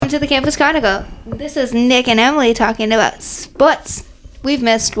to the Campus Chronicle. This is Nick and Emily talking about sports. We've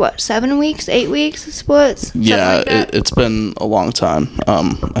missed, 7 weeks, 8 weeks of sports? Yeah, it's been a long time.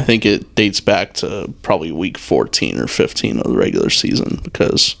 I think it dates back to probably week 14 or 15 of the regular season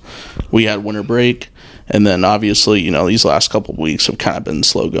because we had winter break. And then obviously, these last couple of weeks have kind of been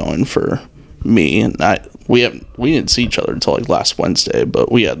slow going for me. And we didn't see each other until like last Wednesday,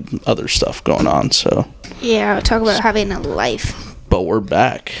 but we had other stuff going on. So yeah, talk about having a life. But we're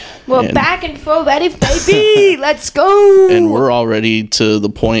back. We're back and full ready, baby. Let's go. And we're already to the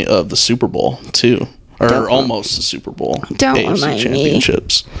point of the Super Bowl, too. Or almost the Super Bowl. Don't AFC remind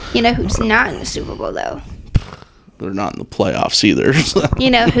Championships. Me. You know who's not in the Super Bowl, though? They're not in the playoffs either.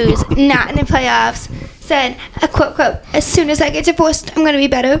 You know who's not in the playoffs? Said, quote, as soon as I get divorced, I'm going to be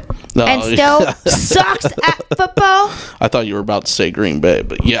better. No, and still sucks at football. I thought you were about to say Green Bay,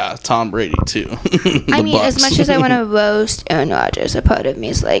 but yeah, Tom Brady, too. I mean, Bucks. As much as I want to roast Aaron Rodgers, a part of me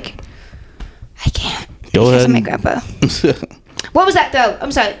is like, I can't. Go ahead. My grandpa. What was that throw?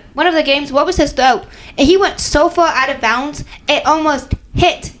 I'm sorry. One of the games, what was his throw? And he went so far out of bounds, it almost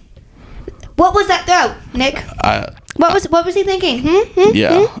hit. What was that throw, Nick? What was he thinking?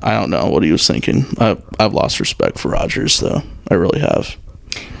 I don't know what he was thinking. I've lost respect for Rodgers, though. I really have.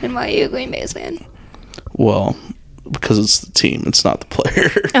 And why are you a Green Bay fan? Well, because it's the team. It's not the player.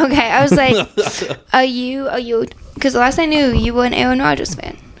 Okay, I was like, are you? Because last I knew, you were an Aaron Rodgers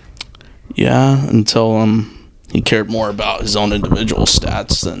fan. Yeah, until he cared more about his own individual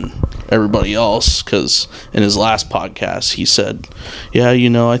stats than everybody else, because in his last podcast he said,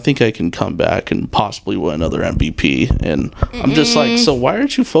 I think I can come back and possibly win another MVP. And I'm just like, so why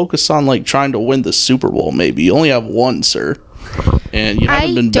aren't you focused on like trying to win the Super Bowl? Maybe you only have one, sir, and you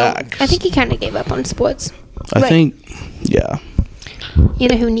haven't been back. I think he kind of gave up on sports. I think you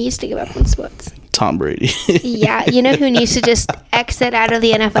know who needs to give up on sports? Tom Brady. Yeah, you know who needs to just exit out of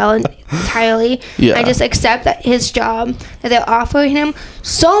the NFL entirely? Yeah. And just accept that his job that they're offering him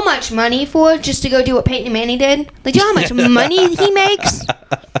so much money for just to go do what Peyton Manning did. Like, do you know how much money he makes?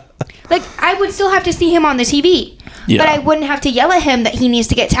 Like, I would still have to see him on the TV. Yeah. But I wouldn't have to yell at him that he needs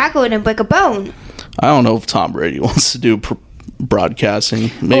to get tackled and break a bone. I don't know if Tom Brady wants to do broadcasting.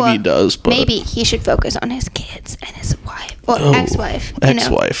 Maybe he does, but maybe he should focus on his kids and his wife or ex-wife.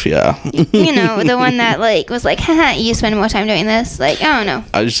 Yeah. The one that was like, haha, you spend more time doing this. Like, I don't know.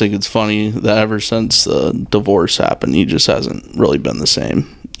 I just think it's funny that ever since the divorce happened, he just hasn't really been the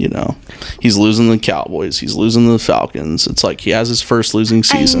same. He's losing the Cowboys. He's losing the Falcons. It's like he has his first losing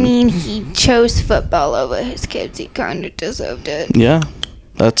season. I mean, he chose football over his kids. He kind of deserved it. Yeah,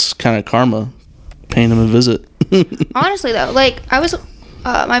 that's kind of karma. Paying him a visit. Honestly, though, I was,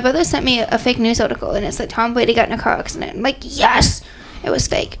 my brother sent me a fake news article, and it said Tom Brady got in a car accident. I'm like, yes! It was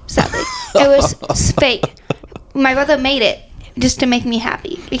fake, sadly. It was fake. My brother made it just to make me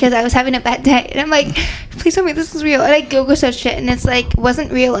happy, because I was having a bad day. And I'm like, please tell me this is real. And I Google searched it, and it's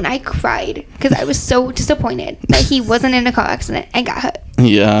wasn't real, and I cried, because I was so disappointed that he wasn't in a car accident and got hurt.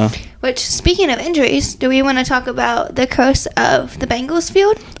 Yeah. Which, speaking of injuries, do we want to talk about the curse of the Bengals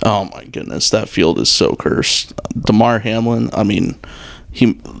field? Oh my goodness, that field is so cursed. Damar Hamlin, I mean,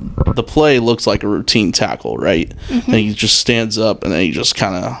 the play looks like a routine tackle, right? Mm-hmm. And he just stands up and then he just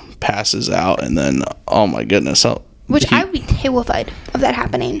kind of passes out, and then, oh my goodness. Which I would be terrified of that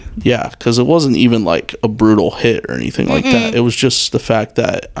happening. Yeah, because it wasn't even like a brutal hit or anything like that. It was just the fact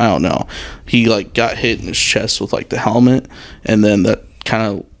that, I don't know, he got hit in his chest with the helmet, and then that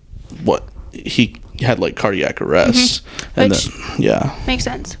kind of he had cardiac arrest. And which then makes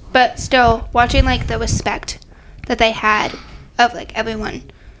sense. But still, watching the respect that they had of everyone,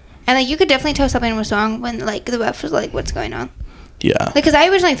 and you could definitely tell something was wrong when the ref was what's going on. Yeah, because I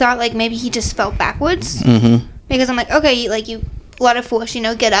originally thought maybe he just fell backwards. Because I'm okay, you a lot of force,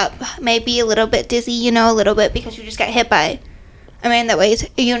 get up, maybe a little bit dizzy, a little bit, because you just got hit by a man that weighs,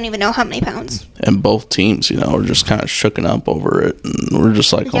 you don't even know how many pounds. And both teams, are just kind of shooken up over it, and we're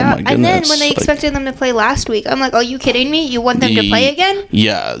just oh my goodness. And then when they expected them to play last week, I'm are you kidding me? You want them to play again?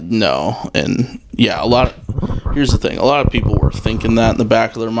 Yeah, no. And here's the thing, a lot of people were thinking that in the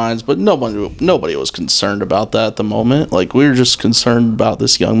back of their minds, but nobody was concerned about that at the moment. We were just concerned about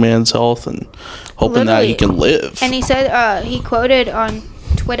this young man's health and hoping that he can live. And he said, he quoted on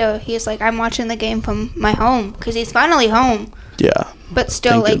Twitter, he's I'm watching the game from my home, because he's finally home. Yeah. But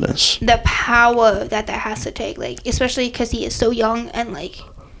still, the power that has to take, especially because he is so young and,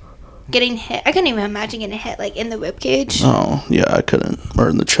 getting hit. I couldn't even imagine getting hit, in the ribcage. Oh, yeah, I couldn't. Or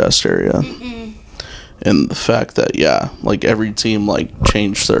in the chest area. Mm-mm. And the fact that, every team,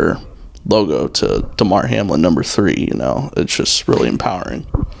 changed their logo to Damar Hamlin number 3, it's just really empowering.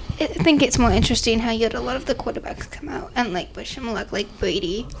 I think it's more interesting how you had a lot of the quarterbacks come out and like wish him luck, like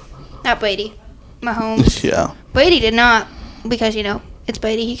Mahomes. Yeah. Brady did not, because it's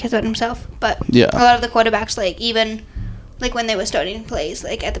Brady. He cares about himself. But Yeah. a lot of the quarterbacks, like even like when they were starting plays,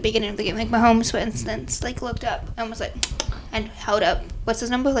 like at the beginning of the game, like Mahomes, for instance, like looked up and was like, and held up. What's his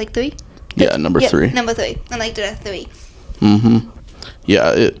number? Like 3? Yeah, number 3. Number 3, and like did a 3. Mm-hmm.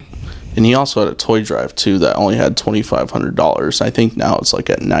 Yeah. And he also had a toy drive too that only had $2,500. I think now it's like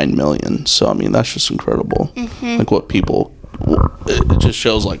at $9 million. So I mean, that's just incredible. Mm-hmm. Like what people. It just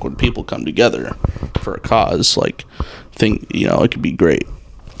shows like when people come together for a cause, like it could be great.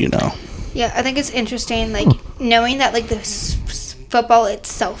 Yeah, I think it's interesting, like knowing that like football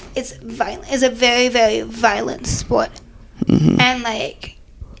itself is violent, is a very, very violent sport, and like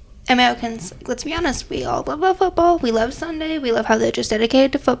Americans, let's be honest, we all love our football. We love Sunday. We love how they're just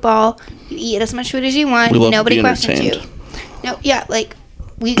dedicated to football. You eat as much food as you want. We love Nobody to be questions you. No, yeah, like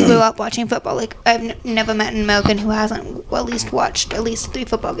we grew up watching football. Like I've never met an American who hasn't at least watched at least 3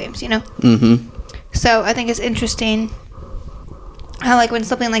 football games. Mm-hmm. So I think it's interesting how like when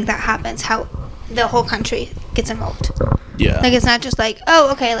something like that happens, how the whole country gets involved. Yeah. Like it's not just like,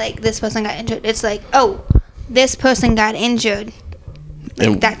 oh, okay, like this person got injured. It's like, oh, this person got injured.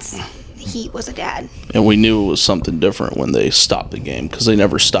 Like he was a dad. And we knew it was something different when they stopped the game, because they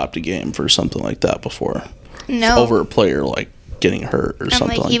never stopped a game for something like that before. No. Over a player like getting hurt or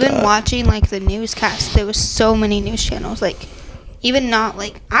something like that. Even watching like the newscast, there was so many news channels. Like even not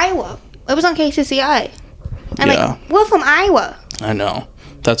like Iowa. It was on KCCI. And like we're from Iowa. I know.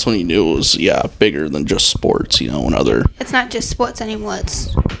 That's when you knew it was bigger than just sports. It's not just sports anymore.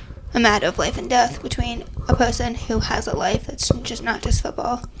 It's a matter of life and death between a person who has a life that's just not just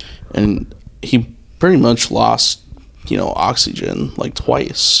football. And he pretty much lost, oxygen like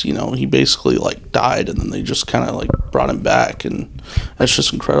twice. He basically like died, and then they just kind of like brought him back, and that's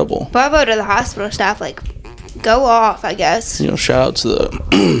just incredible. Bravo to the hospital staff. Like, go off, I guess. Shout out to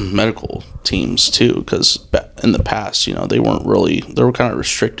the medical teams too, because in the past, they were kind of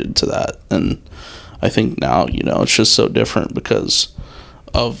restricted to that, and I think now, it's just so different because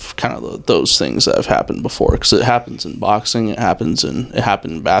of kind of those things that have happened before, because it happens in boxing, it happened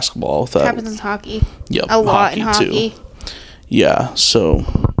in basketball, it happens in hockey. Yep, a lot in hockey too. Yeah, so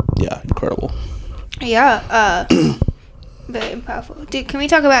incredible. Yeah, very powerful. Dude, can we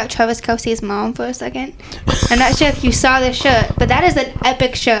talk about Travis Kelce's mom for a second? I'm not sure if you saw this shirt, but that is an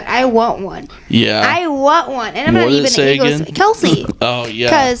epic shirt. I want one. Yeah, I want one, and I'm not even an Eagles Kelce. Oh yeah,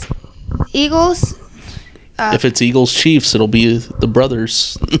 because Eagles. If it's Eagles Chiefs, it'll be the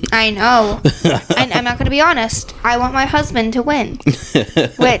brothers. I know. And I'm not going to be honest. I want my husband to win.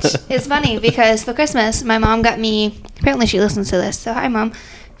 Which is funny because for Christmas, my mom got me, apparently she listens to this, so hi mom.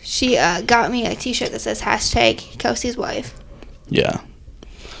 She got me a t-shirt that says #Kelsey's wife. Yeah.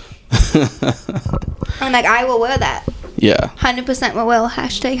 I'm like, I will wear that. Yeah. 100% will wear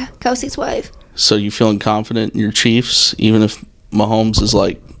 #Kelsey's wife. So you feeling confident in your Chiefs, even if Mahomes is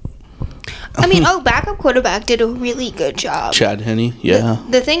like... I mean, backup quarterback did a really good job. Chad Henne, yeah.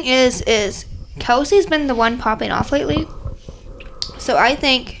 The thing is Kelsey's been the one popping off lately. So I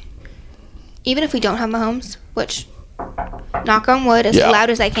think, even if we don't have Mahomes, which, knock on wood, as loud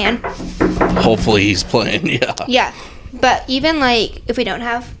as I can. Hopefully he's playing, yeah. Yeah, but even, like, if we don't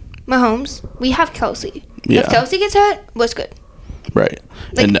have Mahomes, we have Kelsey. Yeah. If Kelsey gets hurt, what's good? Right.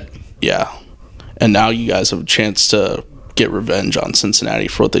 Like, and now you guys have a chance to get revenge on Cincinnati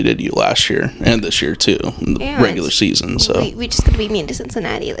for what they did to you last year and this year too in the regular season. So we just gotta be mean to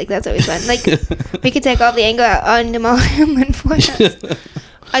Cincinnati. Like that's always fun. Like we could take all the anger out on Jamal Hamlin for us.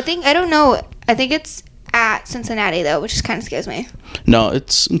 I don't know. I think it's at Cincinnati though, which just kind of scares me. No,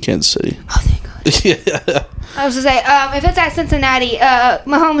 it's in Kansas City. Oh, thank God. Yeah. I was gonna say, if it's at Cincinnati,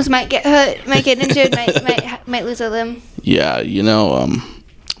 Mahomes might get hurt, might get injured, might lose a limb. Yeah,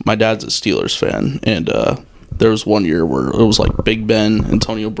 my dad's a Steelers fan, and there was one year where it was like Big Ben,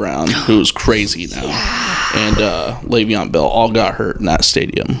 Antonio Brown, who was crazy now, and Le'Veon Bell all got hurt in that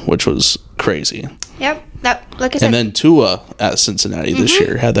stadium, which was crazy. Yep, like I said. And then Tua at Cincinnati this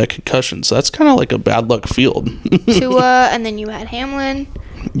year had that concussion, so that's kind of like a bad luck field. Tua, and then you had Hamlin.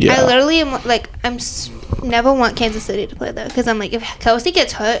 Yeah. I literally am like, never want Kansas City to play though, because I'm like, if Kelsey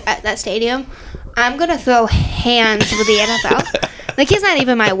gets hurt at that stadium, I'm gonna throw hands with the NFL. Like he's not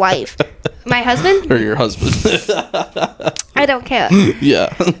even my wife. My husband? Or your husband. I don't care.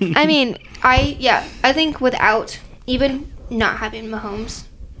 Yeah. I mean, I think without even not having Mahomes,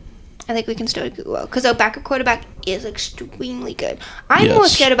 I think we can still do well. Because our backup quarterback is extremely good. I'm more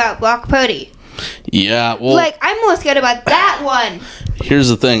scared about Brock Purdy. Yeah, well, Like, I'm more scared about that one. here's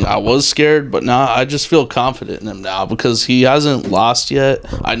the thing. I was scared, but now I just feel confident in him now because he hasn't lost yet.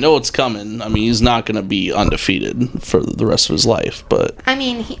 I know it's coming. I mean, he's not going to be undefeated for the rest of his life, but... I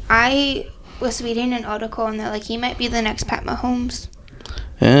mean, I was reading an article, and they're like, he might be the next Pat Mahomes.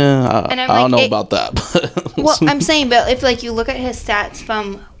 Yeah, I And I'm don't like, know about that. But Well, I'm saying, but if, like, you look at his stats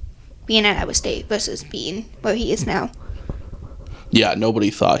from being at Iowa State versus being where he is now. yeah, nobody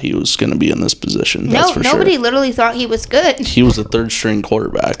thought he was going to be in this position. That's for Nobody sure. literally thought he was good. He was a third-string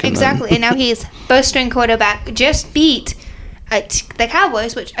quarterback. Exactly, and now he's first-string quarterback, just beat the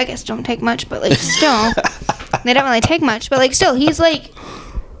Cowboys, which I guess don't take much, but, like, still. They don't really take much, but, like, still, he's, like,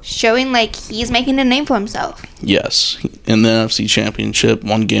 showing, like, he's making a name for himself. Yes, in the NFC Championship,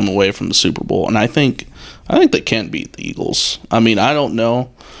 1 game away from the Super Bowl, and I think they can beat the Eagles. I mean, I don't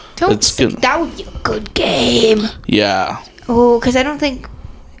know. That would be a good game. Yeah. Oh, because I don't think...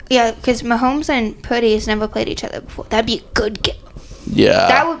 Yeah, because Mahomes and Purdy has never played each other before. That'd be a good game. Yeah.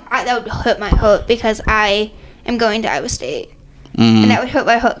 That would hurt my heart because I am going to Iowa State. And that would hurt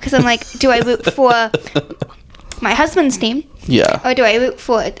my heart because I'm like, do I root for my husband's team? Yeah. Or do I root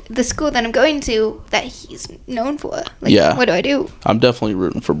for the school that I'm going to that he's known for? Like, Yeah. what do I do? I'm definitely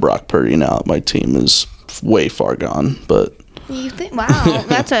rooting for Brock Purdy now that my team is way far gone. But You think? Wow,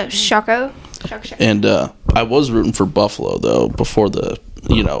 that's a shocker. Shocker. and I was rooting for Buffalo though before the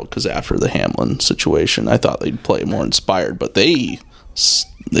because after the Hamlin situation, I thought they'd play more inspired, but they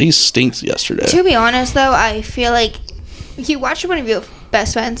stinks yesterday. To be honest, though, I feel like you watch one of your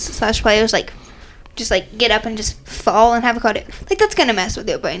best friends / players just get up and just fall and have a cardiac. Like, that's gonna mess with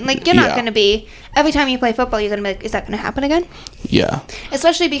your brain. Like, you're not gonna be every time you play football, you're gonna be like, is that gonna happen again? Yeah.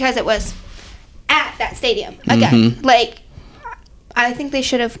 Especially because it was at that stadium again. Like, I think they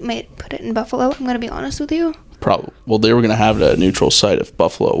should have put it in Buffalo. I'm gonna be honest with you. Probably. Well, they were going to have it at a neutral site if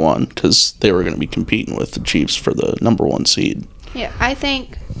Buffalo won because they were going to be competing with the Chiefs for the number 1 seed. Yeah, I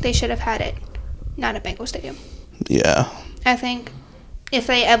think they should have had it not at Bengal Stadium. Yeah. I think if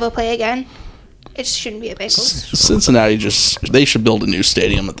they ever play again, it shouldn't be at Bengals. Cincinnati they should build a new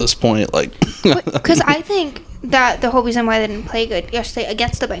stadium at this point. Like, Because I think that the whole reason why they didn't play good yesterday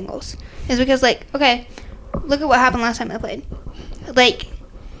against the Bengals is because, like, okay, look at what happened last time they played. Like,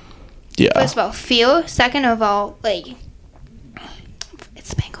 yeah. first of all, feel. Second of all, like, it's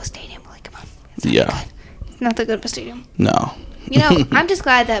the Bengals Stadium. Like, come on. It's not good. It's not that good of a stadium. No. You know, I'm just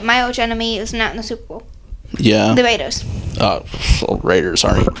glad that my arch enemy is not in the Super Bowl. Yeah. The Raiders. Well, Raiders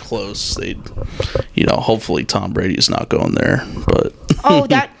aren't even close. Hopefully Tom Brady's not going there. But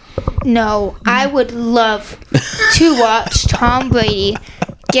no, I would love to watch Tom Brady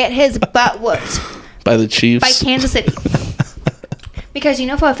get his butt whooped by the Chiefs. by Kansas City. Because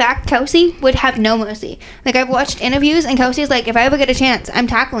for a fact, Kelsey would have no mercy. Like, I've watched interviews, and Kelsey's like, if I ever get a chance, I'm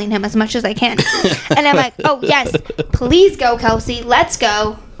tackling him as much as I can. And I'm like, oh, yes, please go, Kelsey. Let's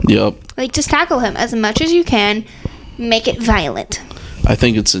go. Yep. Like, just tackle him as much as you can. Make it violent. I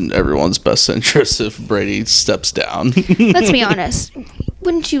think it's in everyone's best interest if Brady steps down. Let's be honest.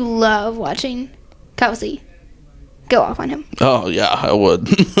 Wouldn't you love watching Kelsey go off on him? Oh, yeah, I would.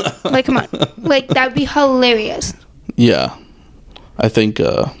 Like, come on. Like, that would be hilarious. Yeah. I think,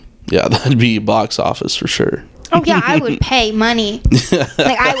 that'd be box office for sure. Oh, yeah, I would pay money.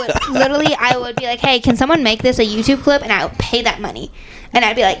 Like, I would be like, hey, can someone make this a YouTube clip? And I would pay that money. And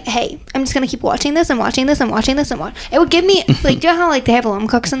I'd be like, hey, I'm just going to keep watching this and watching this and watching this and watch. It would give me, like, do you know how, like, they have alarm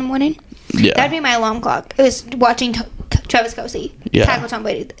clocks in the morning? Yeah. That'd be my alarm clock. It was watching Travis Kelce tackle Tom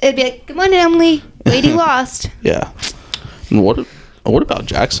Brady. It'd be like, good morning, Emily. Brady lost. Yeah. And what about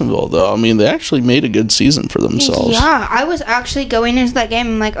Jacksonville, though? I mean, they actually made a good season for themselves. Yeah, I was actually going into that game,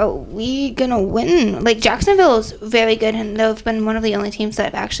 I'm like, oh, we gonna win. Like, Jacksonville is very good, and they've been one of the only teams that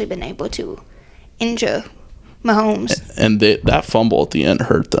have actually been able to injure Mahomes. And that fumble at the end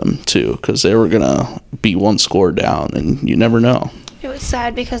hurt them, too, because they were going to be 1 score down, and you never know. It was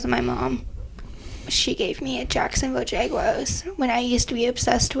sad because of my mom. She gave me a Jacksonville Jaguars when I used to be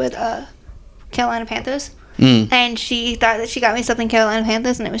obsessed with Carolina Panthers. And she thought that she got me something Carolina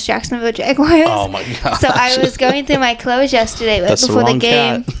Panthers, and it was Jacksonville Jaguars. Oh, my gosh. So I was going through my clothes yesterday before the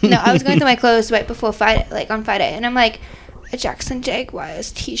game. No, I was going through my clothes right before Friday, like on Friday, and I'm like, a Jackson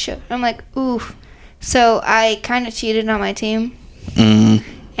Jaguars t-shirt. I'm like, oof. So I kind of cheated on my team.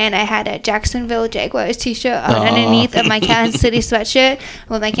 And I had a Jacksonville Jaguars t-shirt on underneath of my Kansas City sweatshirt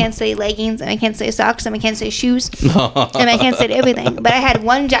with my Kansas City leggings and my Kansas City socks and my Kansas City shoes and my Kansas City everything. But I had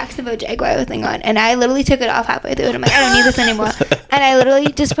one Jacksonville Jaguar thing on, and I literally took it off halfway through, and I'm like, I don't need this anymore. And I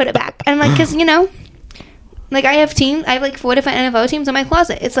literally just put it back. And I'm like, because, like, I have like 4 different NFL teams in my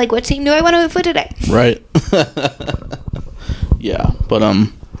closet. It's like, which team do I want to root for today? Right. Yeah, but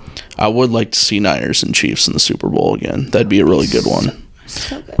I would like to see Niners and Chiefs in the Super Bowl again. That'd be a really good one.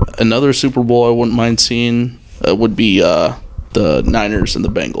 So good. Another Super Bowl I wouldn't mind seeing would be the Niners and the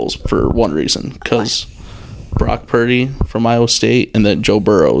Bengals for one reason. Because Brock Purdy from Iowa State and then Joe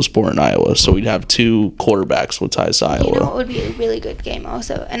Burrow was born in Iowa. So we'd have two quarterbacks with ties to Iowa. You know what would be a really good game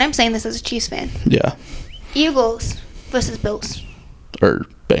also? And I'm saying this as a Chiefs fan. Yeah. Eagles versus Bills. Or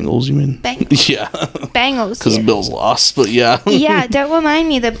Bengals, you mean? Bengals. Yeah. Bengals. Because the Bills lost, but yeah. Yeah, don't remind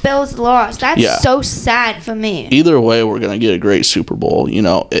me the Bills lost. That's so sad for me. Either way, we're going to get a great Super Bowl. You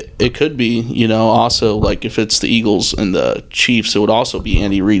know, it could be, you know, also, like, if it's the Eagles and the Chiefs, it would also be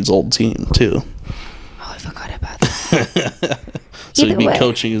Andy Reid's old team, too. Oh, I forgot about that. So he'd be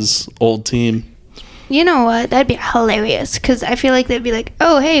coaching his old team. You know what? That'd be hilarious, because I feel like they'd be like,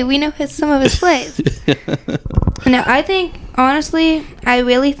 oh, hey, we know some of his plays. No, I think, honestly, I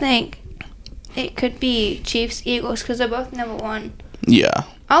really think it could be Chiefs-Eagles, because they're both number one. Yeah.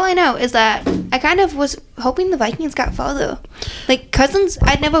 All I know is that I kind of was hoping the Vikings got further. Like, Cousins,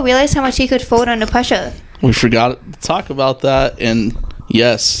 I'd never realized how much he could fold under pressure. We forgot to talk about that, and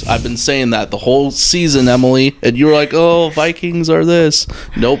yes, I've been saying that the whole season, Emily, and you were like, oh, Vikings are this.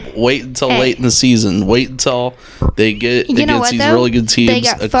 Nope, wait until late in the season. Wait until they get these really good teams. They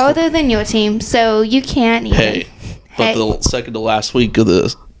got further than your team, so you can't even. But the second to last week of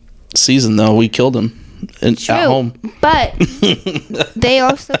the season, though, we killed them at home. But they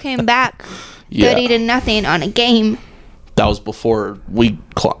also came back 30-0 on a game. That was before we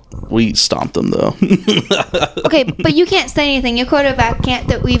stomped them, though. Okay, but you can't say anything. Your quarterback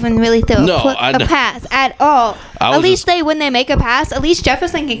can't even really throw a pass at all. At least when they make a pass, at least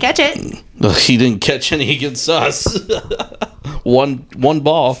Jefferson can catch it. He didn't catch any against us. one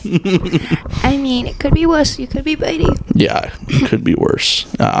ball. I mean, it could be worse. You could be Brady. Yeah, it could be worse.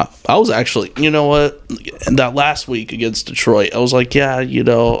 I was actually, you know what, that last week against Detroit, I was like, yeah, you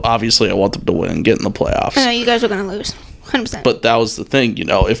know, obviously I want them to win and get in the playoffs. I know, you guys are going to lose. 100%. But that was the thing, you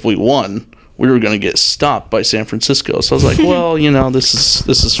know, if we won, we were going to get stopped by San Francisco. So I was like, well, you know, this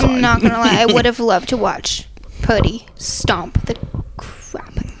is fine. I'm not going to lie. I would have loved to watch Purdy stomp the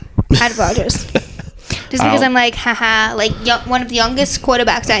crap out of Rodgers. Just because I'm like, haha, like one of the youngest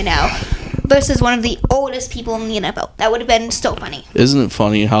quarterbacks I know versus one of the oldest people in the NFL. That would have been so funny. Isn't it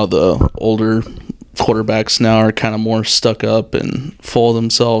funny how the older quarterbacks now are kind of more stuck up and full of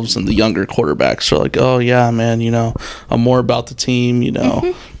themselves, and the younger quarterbacks are like, oh yeah, man, you know, I'm more about the team, you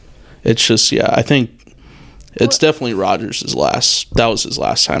know. It's just, I think it's definitely Rodgers' that was his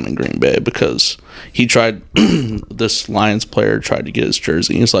last time in Green Bay, because he tried this Lions player tried to get his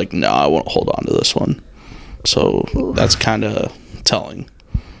jersey. He's like, no, I won't hold on to this one. So that's kind of telling.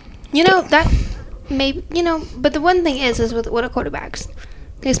 You know, that maybe, you know, but the one thing is with what are quarterbacks?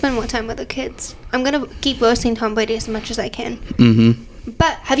 They spend more time with the kids. I'm going to keep roasting Tom Brady as much as I can.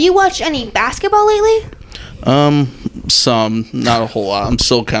 But have you watched any basketball lately? Some, not a whole lot. I'm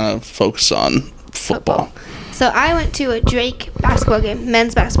still kind of focused on football. So I went to a Drake basketball game,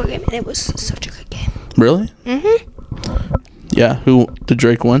 men's basketball game, and it was such a good game. Really? Yeah, who did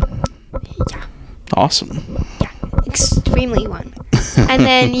Drake win? Yeah. Awesome. Yeah, extremely won. And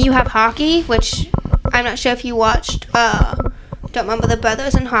then you have hockey, which I'm not sure if you watched. Don't remember the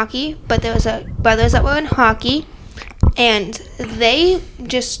brothers in hockey, but there was brothers that were in hockey, and they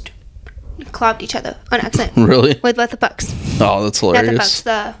just clobbed each other on accident. Really? With the pucks. Oh, that's hilarious.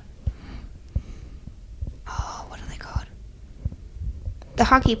 Not the pucks. What are they called? The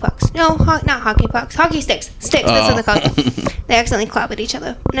hockey pucks. No, not hockey pucks. Hockey sticks. Sticks. That's what they're called. They accidentally clobbered each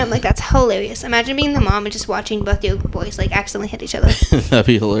other, and I'm like, that's hilarious. Imagine being the mom and just watching both your boys like accidentally hit each other. That'd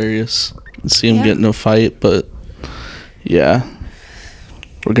be hilarious. See them get in a fight, but yeah.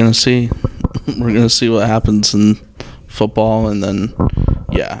 We're going to see. We're going to see what happens in football. And then,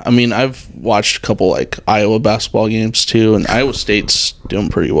 I mean, I've watched a couple, like, Iowa basketball games, too. And Iowa State's doing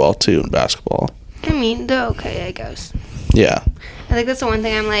pretty well, too, in basketball. I mean, they're okay, I guess. Yeah. I think that's the one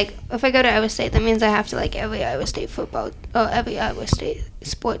thing I'm like, if I go to Iowa State, that means I have to like every Iowa State football, or every Iowa State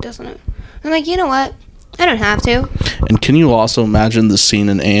sport, doesn't it? I'm like, you know what? I don't have to. And can you also imagine the scene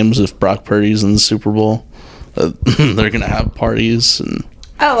in Ames if Brock Purdy's in the Super Bowl? They're going to have parties and...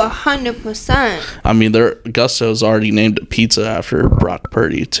 Oh, 100%. I mean, Gusto's already named a pizza after Brock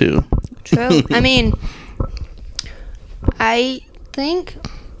Purdy, too. True. I mean, I think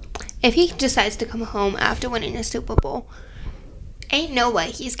if he decides to come home after winning a Super Bowl, ain't no way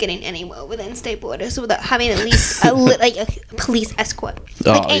he's getting anywhere within state borders without having at least a police escort.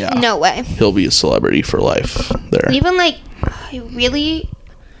 Like, ain't no way. He'll be a celebrity for life there. Even, like,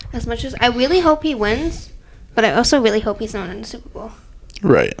 as much as I really hope he wins, but I also really hope he's not in the Super Bowl.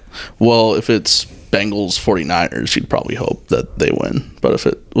 Right. Well, if it's Bengals 49ers, you'd probably hope that they win. But if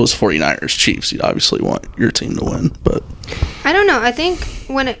it was 49ers Chiefs, you'd obviously want your team to win. But I don't know. I think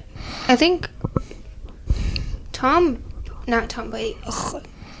not Tom Brady.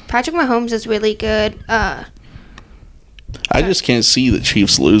 Patrick Mahomes is really good. I just can't see the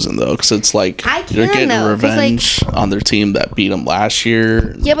Chiefs losing, though, because it's like they're getting revenge on their team that beat them last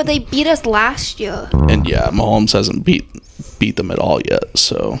year. Yeah, but they beat us last year. And yeah, Mahomes hasn't beat them at all yet,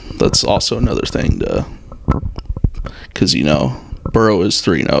 so that's also another thing to, because Burrow is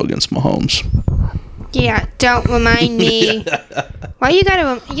 3-0 against Mahomes. Yeah, don't remind me. Why you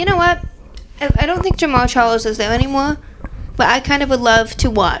gotta? You know what? I don't think Jamal Charles is there anymore, but I kind of would love to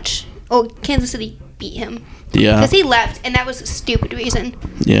watch. Oh, Kansas City beat him. Yeah. Because he left, and that was a stupid reason.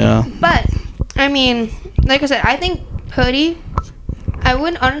 Yeah. But, I mean, like I said, I think Purdy, I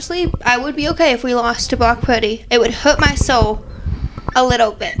would be okay if we lost to Brock Purdy. It would hurt my soul a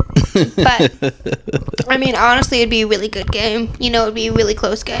little bit. But, I mean, honestly, it'd be a really good game. It'd be a really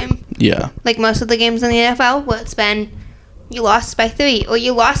close game. Yeah. Like most of the games in the NFL, where it's been, you lost by 3, or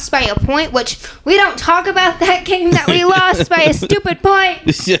you lost by a point, which we don't talk about that game that we lost by a stupid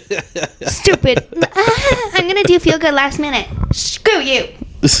point. Stupid. I'm going to do feel good last minute. Screw you.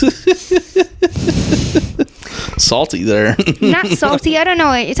 Salty there. Not salty. I don't know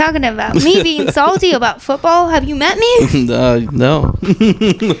what you're talking about. Me being salty about football. Have you met me? No.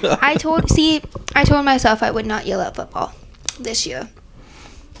 I told myself I would not yell at football this year.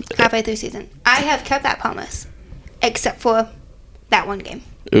 Halfway through season. I have kept that promise. Except for that one game.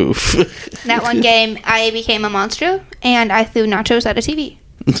 Oof. That one game, I became a monster, and I threw nachos at a TV.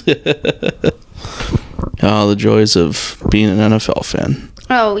 Oh, the joys of being an NFL fan.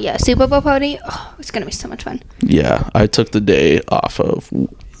 Oh, yeah. Super Bowl party. Oh, it's going to be so much fun. Yeah. I took the day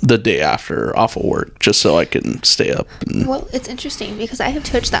after off of work just so I can stay up. Well, it's interesting because I have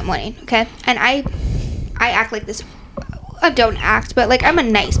church that morning, okay? And I act like this. I don't act, but like I'm a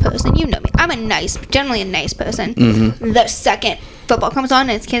nice person. You know me. I'm generally a nice person. Mm-hmm. The second football comes on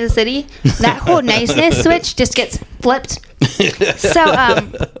and it's Kansas City, that whole niceness switch just gets flipped. So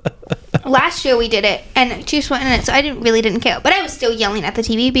last year we did it, and Chiefs went in it, so I didn't care. But I was still yelling at the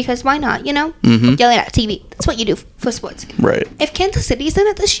TV because why not? Mm-hmm. Yelling at TV. That's what you do for sports. Right. If Kansas City's in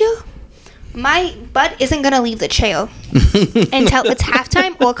it this year, my butt isn't gonna leave the chair until it's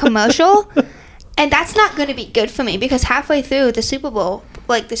halftime or commercial. And that's not going to be good for me because halfway through the Super Bowl,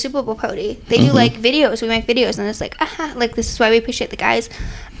 like the Super Bowl party, they do like videos. We make videos, and it's like, like this is why we appreciate the guys.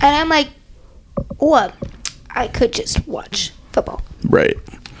 And I'm like, or I could just watch football. Right.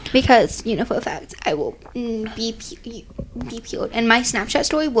 Because, for a fact, I will be peeled. And my Snapchat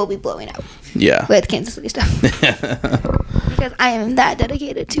story will be blowing up. Yeah. With Kansas City stuff. Because I am that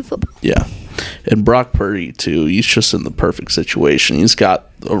dedicated to football. Yeah. And Brock Purdy, too, he's just in the perfect situation. He's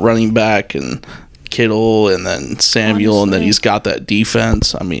got a running back and Kittle and then Samuel, honestly. And then he's got that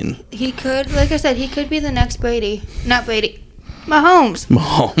defense. I mean, he could, like I said, he could be the next Brady. Not Brady.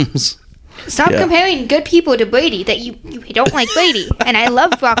 Mahomes. Stop comparing good people to Brady that you don't like Brady. And I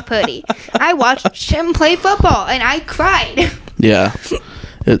love Brock Purdy. I watched him play football and I cried. Yeah.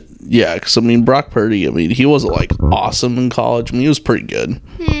 Because Brock Purdy, he wasn't like awesome in college. He was pretty good.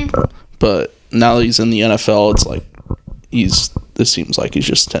 But now that he's in the NFL, it's like this seems like he's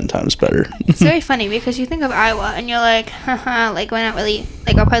just 10 times better. It's very funny because you think of Iowa and you're like, haha, like we're not really,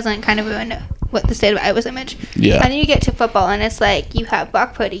 like our president kind of ruined what the state of Iowa's image. Yeah. And then you get to football and it's like you have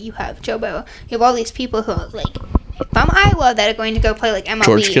Brock Purdy, you have Joe Burrow, you have all these people who are like from Iowa that are going to go play like MLB.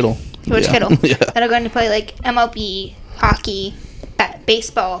 George Kittle. That are going to play like MLB, hockey,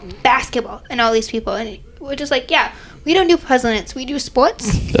 baseball, basketball, and all these people. And we're just like, yeah, we don't do presidents, we do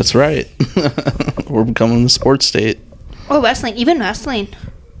sports. That's right. We're becoming a sports state. Or wrestling, even wrestling.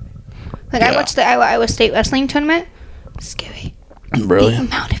 Like I watched the Iowa State wrestling tournament. Scary. Really? The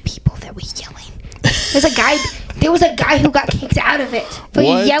amount of people that were yelling. There was a guy who got kicked out of it for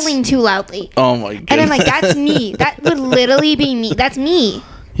yelling too loudly. Oh my god. And I'm like, that's me. That would literally be me. That's me.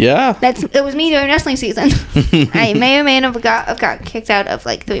 Yeah. It was me during wrestling season. I may or may not have got kicked out of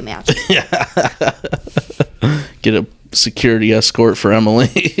like 3 matches. Yeah. Get a security escort for Emily.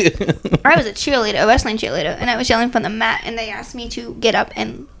 I was a wrestling cheerleader, and I was yelling from the mat, and they asked me to get up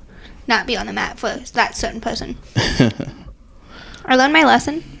and not be on the mat for that certain person. I learned my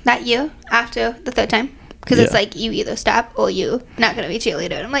lesson that year after the 3rd time, because it's like you either stop or you're not going to be a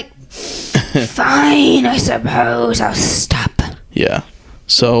cheerleader. And I'm like, fine, I suppose I'll stop. Yeah.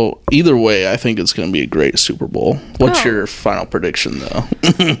 So either way, I think it's going to be a great Super Bowl. What's your final prediction, though?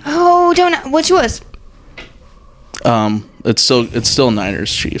 What's yours? It's still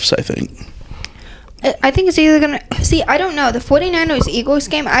Niners Chiefs, I think. I think it's either going to... See, I don't know. The 49ers-Eagles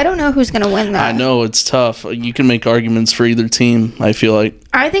game, I don't know who's going to win that. I know, it's tough. You can make arguments for either team, I feel like.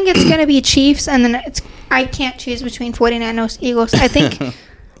 I think it's going to be Chiefs, and then I can't choose between 49ers-Eagles.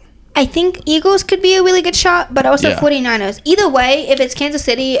 I think Eagles could be a really good shot, but also 49ers. Either way, if it's Kansas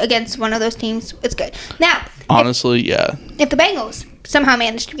City against one of those teams, it's good. Now, honestly, if the Bengals somehow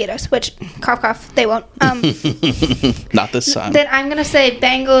manage to beat us, which, cough, cough, they won't. Not this time. Then I'm going to say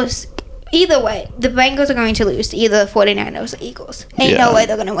Bengals. Either way, the Bengals are going to lose to either the 49ers or Eagles. Ain't no way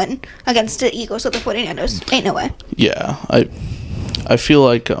they're going to win against the Eagles or the 49ers. Ain't no way. Yeah, I feel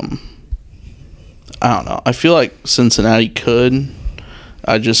like, I don't know. I feel like Cincinnati could.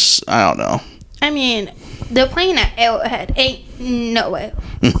 I don't know. I mean, they're playing at Arrowhead. Ain't no way.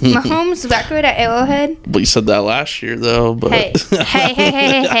 Mahomes' record at Arrowhead. We said that last year, though. But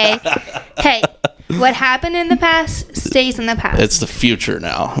Hey. What happened in the past stays in the past. It's the future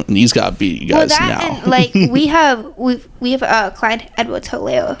now, and he's got to beat you guys now. And, like, we have Clyde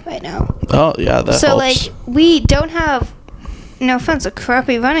Edwards-Helaire right now. Oh yeah, that so helps. Like we don't have, no offense, a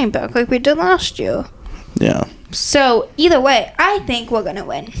crappy running back like we did last year. Yeah. So either way, I think we're gonna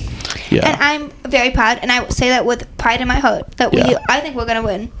win. Yeah. And I'm very proud, and I say that with pride in my heart that I think we're gonna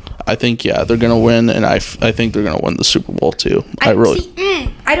win. I think they're gonna win, and I think they're gonna win the Super Bowl too. I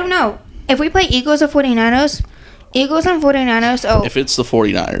don't know. If we play Eagles or 49ers, Eagles and 49ers. If it's the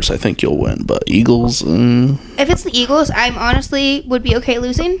 49ers, I think you'll win. But Eagles... If it's the Eagles, I'm honestly would be okay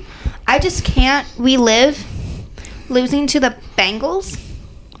losing. I just can't relive losing to the Bengals.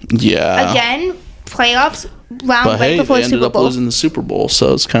 Yeah. Again, playoffs round but right before the Super Bowl. They ended up losing the Super Bowl,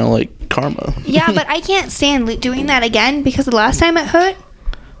 so it's kind of like karma. Yeah, but I can't stand doing that again because the last time it hurt.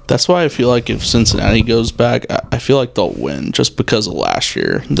 That's why I feel like if Cincinnati goes back, I feel like they'll win just because of last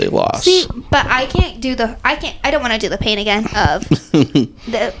year they lost. See, but I don't want to do the pain again of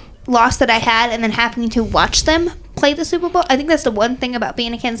the loss that I had and then having to watch them play the Super Bowl. I think that's the one thing about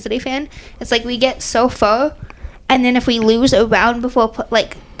being a Kansas City fan. It's like we get so far, and then if we lose a round before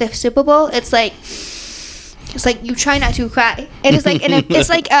like the Super Bowl, it's like you try not to cry. It is like, and it's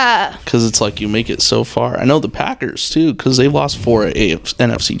like because it's like you make it so far. I know the Packers too, because they lost 4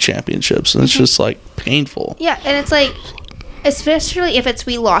 NFC championships, and it's just like painful. Yeah, and it's like, especially if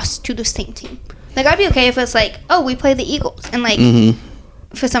we lost to the same team. Like I'd be okay if it's like, oh, we play the Eagles, and like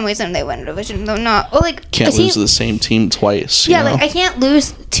for some reason they win a division, they're not. Or like can't lose to the same team twice. You know? Like I can't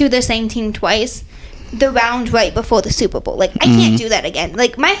lose to the same team twice. The round right before the Super Bowl, like I can't do that again.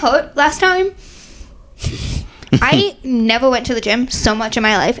 Like my heart last time. I never went to the gym so much in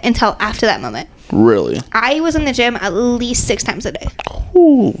my life until after that moment. Really? I was in the gym at least 6 times a day.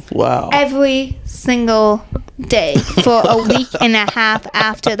 Ooh, wow. Every single day for a week and a half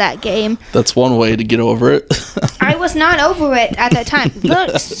after that game. That's one way to get over it. I was not over it at that time.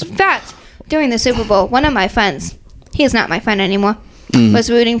 In fact, during the Super Bowl, one of my friends, he is not my friend anymore, was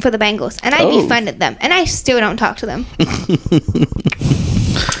rooting for the Bengals. And I befriended them. And I still don't talk to them.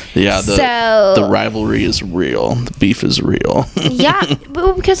 Yeah, the rivalry is real. The beef is real. Yeah,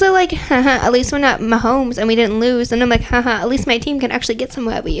 because they're like, haha, at least we're not Mahomes and we didn't lose. And I'm like, haha, at least my team can actually get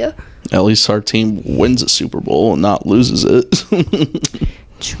somewhere every year. At least our team wins a Super Bowl and not loses it.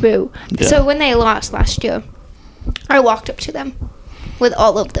 True. Yeah. So when they lost last year, I walked up to them with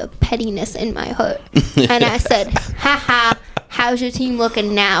all of the pettiness in my heart. And I said, haha, how's your team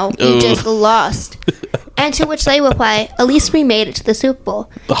looking now? You just lost. And to which they reply, at least we made it to the Super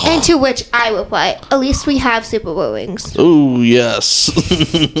Bowl. And to which I reply, at least we have Super Bowl rings. Oh, yes.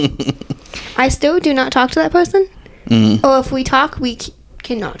 I still do not talk to that person. Or if we talk, we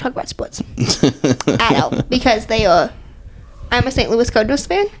cannot talk about sports at all. Because I'm a St. Louis Cardinals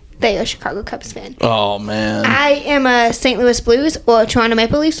fan. They are a Chicago Cubs fan. Oh, man. I am a St. Louis Blues or Toronto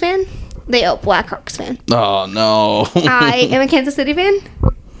Maple Leafs fan. They are a Blackhawks fan. Oh, no. I am a Kansas City fan.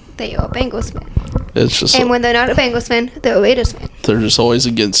 They are a Bengals fan. It's just and when they're not a Bengals fan, they're a Raiders fan. They're just always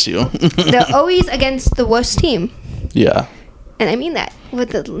against you. They're always against the worst team. Yeah. And I mean that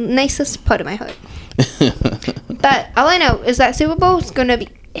with the nicest part of my heart. But all I know is that Super Bowl is going to be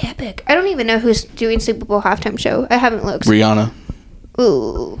epic. I don't even know who's doing Super Bowl halftime show. I haven't looked. Rihanna.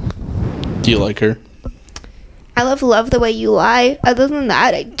 Ooh. Do you like her? I love the way you lie. Other than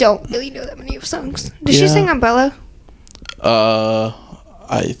that, I don't really know that many of songs. Did she sing Umbrella?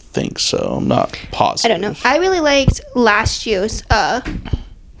 I think so. I'm not positive. I don't know. I really liked last year's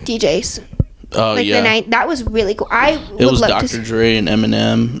DJs. Oh, like yeah. the night that was really cool. It was Dr. Dre and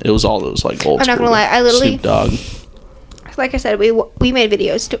Eminem. It was all those like old. I'm not gonna lie. I literally Snoop Dogg. Like I said, we made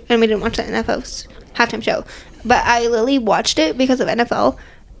videos and we didn't watch the NFL's halftime show, but I literally watched it because of NFL,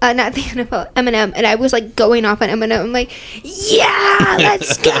 not the NFL, Eminem, and I was like going off on Eminem. I'm like, yeah,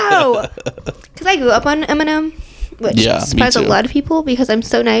 let's go, because I grew up on Eminem, which surprised a lot of people because I'm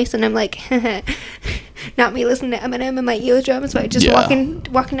so nice and I'm like, not me listening to Eminem in my eardrums, but just walking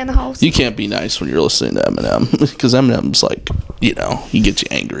down the halls. You can't be nice when you're listening to Eminem because Eminem's like, he gets you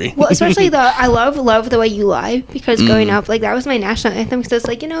angry. Well, especially I love the way you lie, because growing up, like that was my national anthem, because it's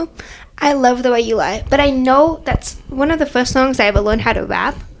like, I love the way you lie, but I know that's one of the first songs I ever learned how to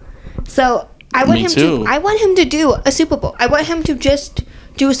rap. So I want him to do a Super Bowl. I want him to just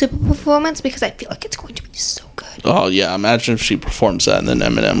do a Super Bowl performance because I feel like it's going to be so good. Oh yeah, imagine if she performs that and then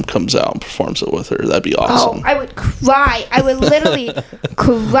Eminem comes out and performs it with her. That'd be awesome. Oh, I would cry. I would literally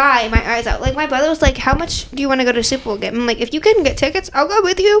cry my eyes out. Like my brother was like, "How much do you want to go to Super Bowl game?" I'm like, "If you can get tickets, I'll go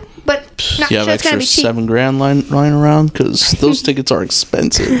with you, but not you have sure it's gonna extra be cheap." $7,000 lying around because those tickets are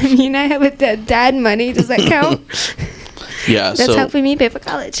expensive. I have a dad money. Does that count? Yeah, that's helping me pay for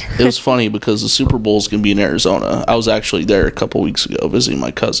college. It was funny because the Super Bowl's gonna be in Arizona. I was actually there a couple weeks ago visiting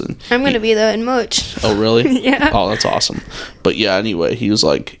my cousin. I'm gonna be there in March. Oh really? Yeah. Oh, that's awesome. But yeah, anyway, he was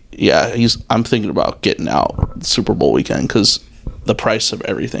like, I'm thinking about getting out Super Bowl weekend because the price of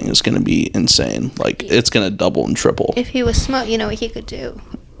everything is gonna be insane. Like it's gonna double and triple. If he was smart, you know what he could do.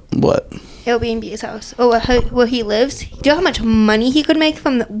 What? Airbnb's house. Or where he lives. Do you know how much money he could make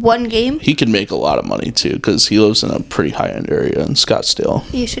from one game? He could make a lot of money too because he lives in a pretty high-end area in Scottsdale.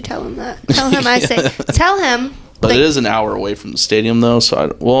 You should tell him that. Tell him I say. Tell him. But it is an hour away from the stadium though,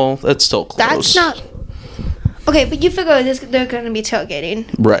 so that's still close. That's not... Okay, but you figure they're going to be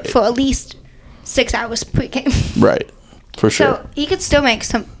tailgating. Right. For at least 6 hours pre-game. Right. For sure. So he could still make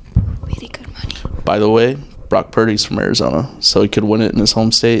some really good money. By the way, Brock Purdy's from Arizona, so he could win it in his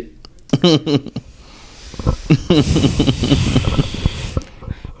home state.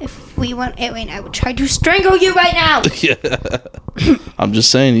 If we want it, I would try to strangle you right now. Yeah. I'm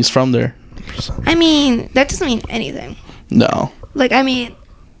just saying he's from there. I mean, that doesn't mean anything. No. Like, I mean,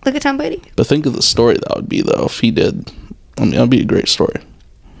 look at Tom Brady. But think of the story that would be, though, if he did. I mean, that would be a great story.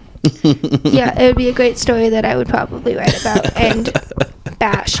 Yeah, it would be a great story that I would probably write about and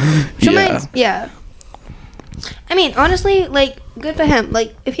bash. Yeah. I mean, honestly, like, good for him.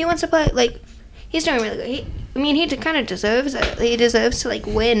 Like, if he wants to play, like, he's doing really good. He kind of deserves it. He deserves to, like,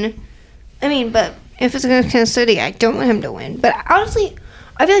 win. I mean, but if it's against Kansas City, I don't want him to win. But honestly,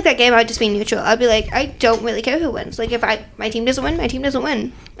 I feel like that game, I'd just be neutral. I'd be like, I don't really care who wins. Like, if my team doesn't win, my team doesn't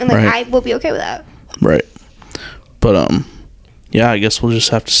win. And, like, I will be okay with that. Right. But, yeah, I guess we'll just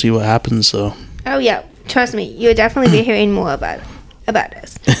have to see what happens, though. Oh, yeah. Trust me, you'll definitely be hearing more about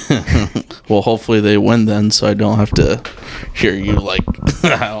us. Well, hopefully they win then, so I don't have to hear you, like,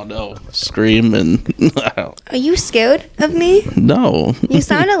 I don't know, scream and... Are you scared of me? No. You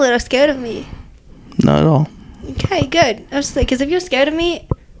sound a little scared of me. Not at all. Okay, good. I was like, because if you're scared of me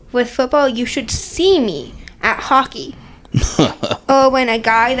with football, you should see me at hockey. Or when a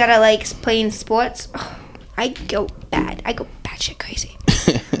guy that I like playing sports, I go bad. I go batshit crazy.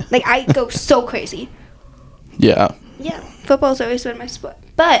 Like, I go so crazy. Yeah. Yeah, football's always been my sport.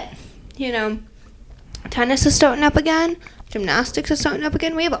 But, tennis is starting up again. Gymnastics is starting up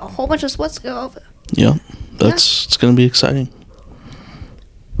again. We have a whole bunch of sports to go over. Yeah, it's going to be exciting.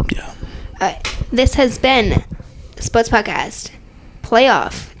 Yeah. All right, this has been the Sports Podcast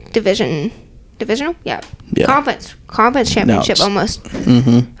Playoff Divisional? Yeah. Conference Championship almost.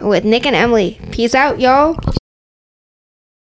 Mm-hmm. With Nick and Emily. Peace out, y'all.